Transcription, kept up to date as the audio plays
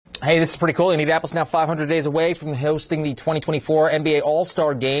Hey, this is pretty cool. Indianapolis now 500 days away from hosting the 2024 NBA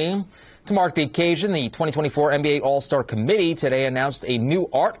All-Star Game. To mark the occasion, the 2024 NBA All-Star Committee today announced a new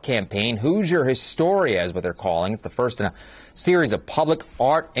art campaign, Hoosier Historia is what they're calling. It's the first in a series of public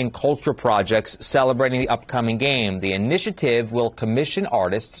art and culture projects celebrating the upcoming game. The initiative will commission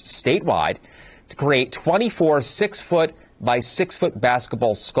artists statewide to create 24 6-foot by 6-foot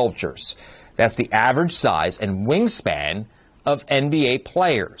basketball sculptures. That's the average size and wingspan of NBA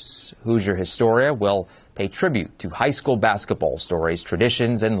players. Hoosier Historia will pay tribute to high school basketball stories,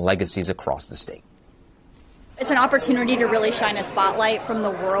 traditions, and legacies across the state. It's an opportunity to really shine a spotlight from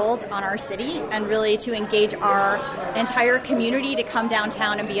the world on our city and really to engage our entire community to come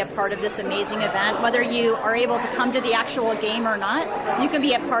downtown and be a part of this amazing event. Whether you are able to come to the actual game or not, you can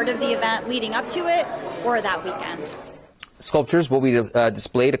be a part of the event leading up to it or that weekend. Sculptures will be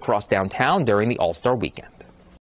displayed across downtown during the All-Star Weekend.